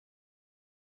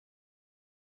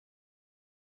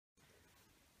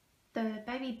the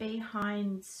baby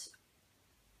Beehinds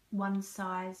one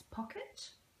size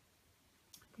pocket.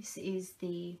 This is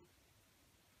the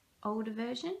older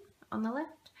version on the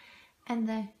left and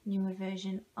the newer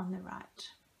version on the right.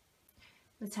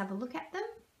 Let's have a look at them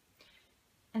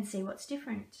and see what's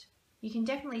different. You can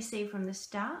definitely see from the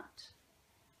start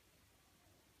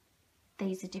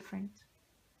these are different.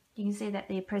 You can see that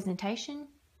their presentation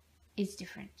is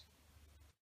different.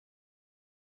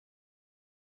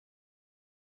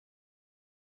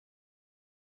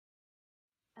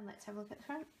 And let's have a look at the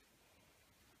front.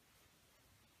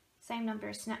 Same number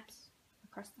of snaps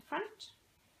across the front.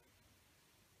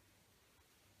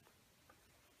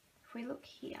 If we look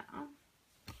here,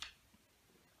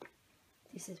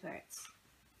 this is where it's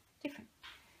different.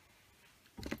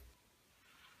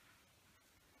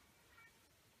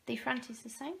 The front is the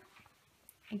same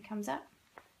and comes up.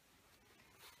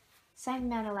 Same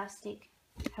amount of elastic,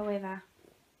 however,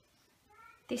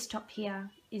 this top here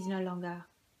is no longer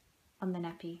on the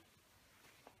nappy.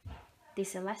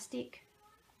 This elastic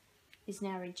is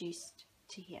now reduced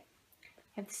to here.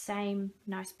 Have the same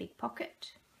nice big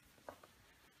pocket.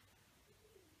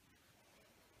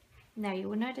 Now you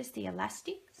will notice the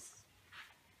elastics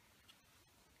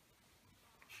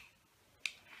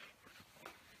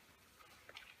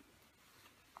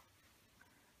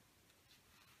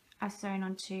are sewn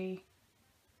onto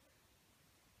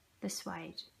the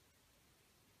suede.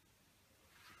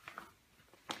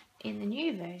 In the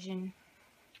new version,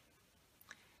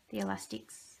 the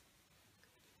elastics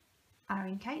are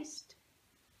encased,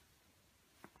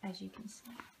 as you can see.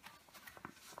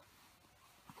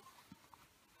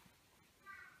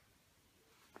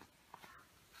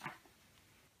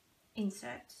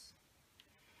 Inserts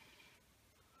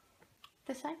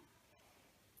the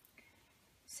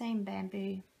same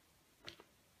bamboo.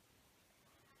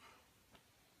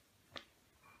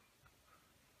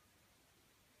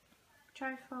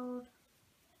 Trifold,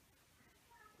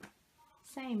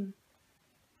 same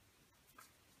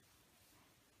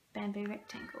bamboo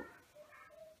rectangle.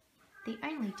 The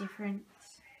only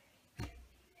difference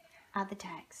are the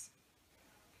tags.